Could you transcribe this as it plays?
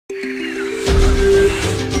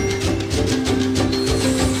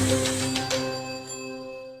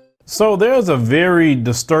So there's a very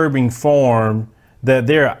disturbing form that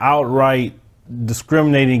they're outright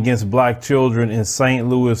discriminating against black children in St.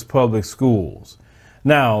 Louis public schools.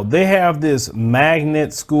 Now, they have this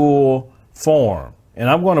magnet school form, and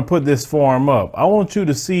I'm going to put this form up. I want you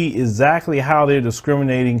to see exactly how they're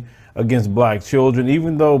discriminating against black children,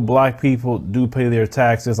 even though black people do pay their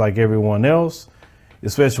taxes like everyone else,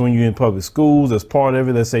 especially when you're in public schools. As part of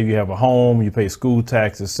it, let's say you have a home, you pay school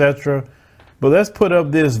tax, etc. But let's put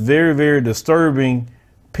up this very, very disturbing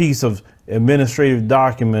piece of administrative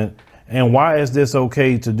document. And why is this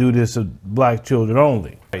okay to do this to black children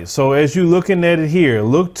only? So as you're looking at it here,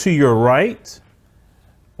 look to your right,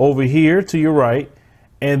 over here to your right,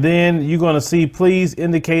 and then you're going to see, please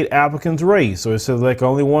indicate applicant's race. So it says like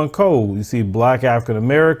only one code. You see black African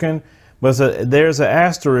American, but there's an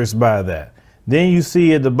asterisk by that. Then you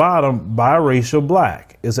see at the bottom, biracial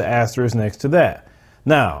black. It's an asterisk next to that.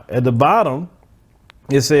 Now, at the bottom,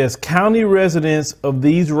 it says county residents of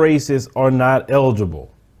these races are not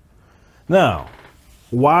eligible. Now,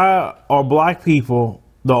 why are black people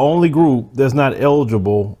the only group that's not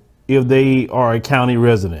eligible if they are a county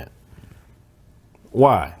resident?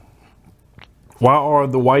 Why? Why are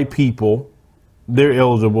the white people, they're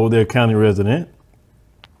eligible, they're county resident,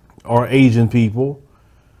 or Asian people,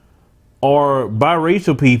 or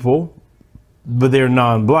biracial people, but they're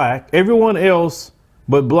non-black? Everyone else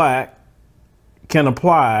but black can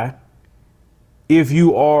apply if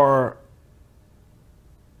you are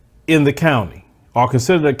in the county or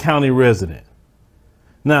considered a county resident.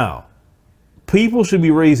 Now, people should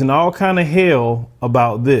be raising all kind of hell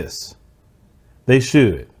about this. They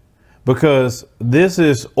should, because this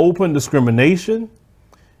is open discrimination.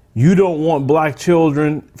 You don't want black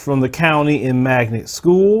children from the county in magnet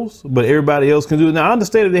schools, but everybody else can do it. Now, I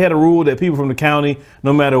understand if they had a rule that people from the county,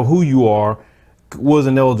 no matter who you are,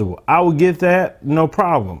 wasn't eligible. I would get that, no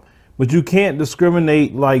problem. But you can't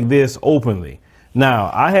discriminate like this openly.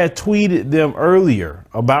 Now, I had tweeted them earlier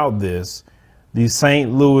about this, the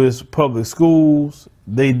St. Louis public schools.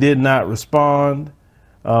 They did not respond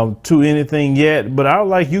to anything yet, but I would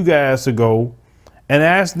like you guys to go and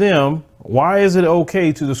ask them, why is it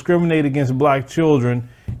okay to discriminate against black children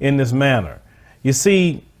in this manner? You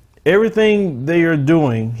see, everything they are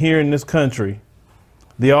doing here in this country,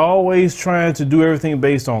 they're always trying to do everything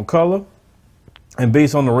based on color and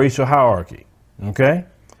based on the racial hierarchy. Okay?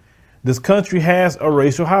 This country has a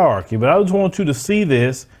racial hierarchy, but I just want you to see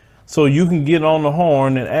this so you can get on the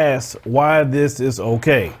horn and ask why this is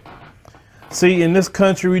okay. See, in this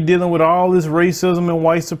country, we're dealing with all this racism and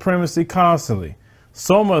white supremacy constantly.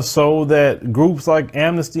 So much so that groups like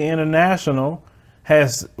Amnesty International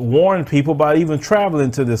has warned people about even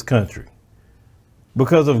traveling to this country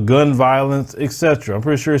because of gun violence, etc. I'm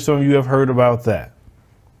pretty sure some of you have heard about that.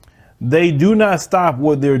 They do not stop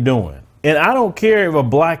what they're doing. And I don't care if a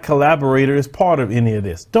black collaborator is part of any of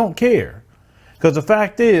this. Don't care. Because the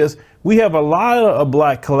fact is, we have a lot of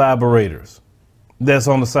black collaborators that's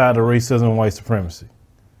on the side of racism and white supremacy.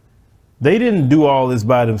 They didn't do all this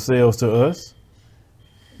by themselves to us.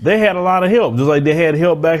 They had a lot of help, just like they had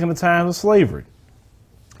help back in the times of slavery.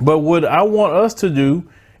 But what I want us to do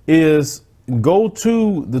is go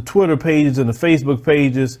to the Twitter pages and the Facebook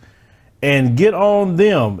pages and get on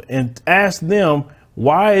them and ask them,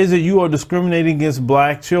 why is it you are discriminating against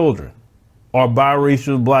black children or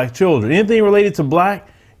biracial black children? Anything related to black,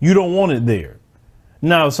 you don't want it there.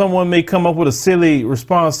 Now, someone may come up with a silly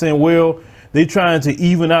response saying, well, they're trying to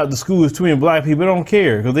even out the schools between black people. They don't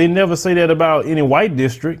care, because they never say that about any white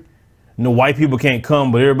district. No, white people can't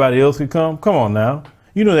come, but everybody else can come. Come on now.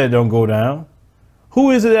 You know that don't go down.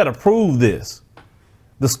 Who is it that approved this?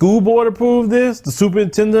 The school board approved this? The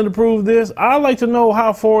superintendent approved this? I'd like to know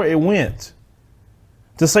how far it went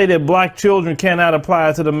to say that black children cannot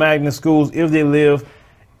apply to the magnet schools if they live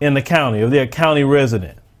in the county, if they're a county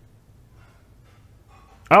resident.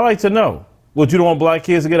 I'd like to know. What, you don't want black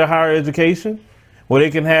kids to get a higher education where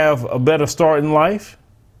they can have a better start in life?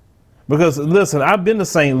 Because listen, I've been to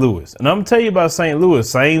St. Louis, and I'm gonna tell you about St. Louis,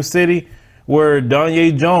 same city where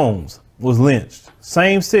Donye Jones was lynched,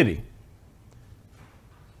 same city.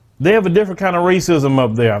 They have a different kind of racism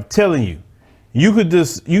up there. I'm telling you, you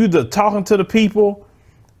talking to the people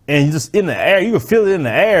and you just in the air, you can feel it in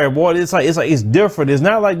the air, boy. It's different. It's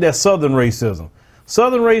not like that Southern racism.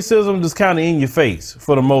 Southern racism just kind of in your face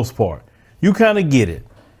for the most part. You kind of get it.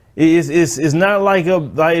 It's not like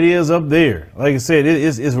it is up there. Like I said,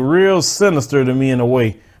 it's real sinister to me in a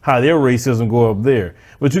way how their racism go up there.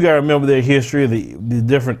 But you got to remember their history, the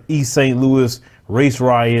different East St. Louis race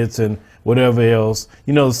riots and whatever else.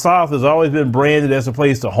 You know, the South has always been branded as a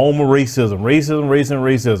place to home of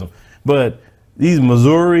racism. But these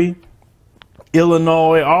Missouri,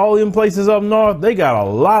 Illinois, all them places up north, they got a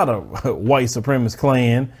lot of white supremacist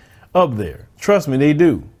Klan up there. Trust me, they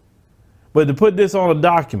do. But to put this on a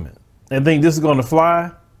document and think this is going to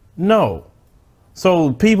fly, no.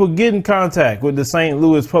 So people get in contact with the St.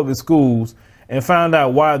 Louis public schools and find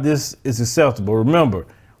out why this is acceptable. Remember,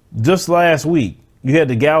 just last week, you had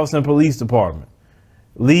the Galveston Police Department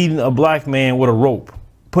leading a black man with a rope,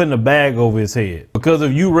 putting a bag over his head. Because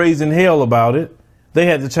of you raising hell about it, they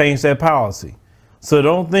had to change that policy. So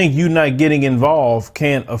don't think you not getting involved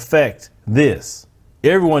can't affect this.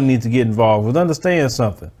 Everyone needs to get involved. But understand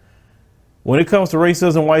something. When it comes to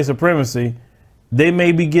racism, white supremacy, they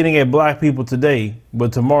may be getting at black people today,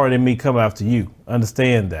 but tomorrow they may come after you.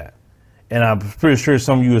 Understand that. And I'm pretty sure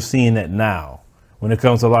some of you are seeing that now when it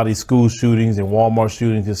comes to a lot of these school shootings and Walmart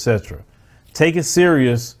shootings, etc. Take it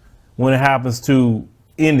serious when it happens to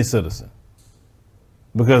any citizen.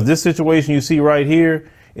 Because this situation you see right here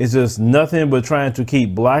is just nothing but trying to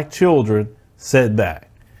keep black children set back.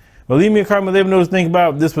 But leave me a comment, let me know what you think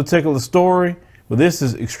about this particular story. But this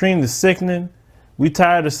is extremely sickening. We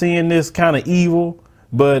tired of seeing this kind of evil,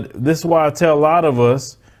 but this is why I tell a lot of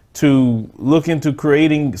us to look into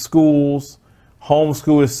creating schools,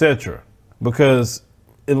 homeschool, etc. Because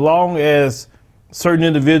as long as certain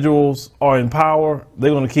individuals are in power,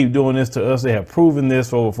 they're going to keep doing this to us. They have proven this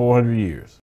for over 400 years.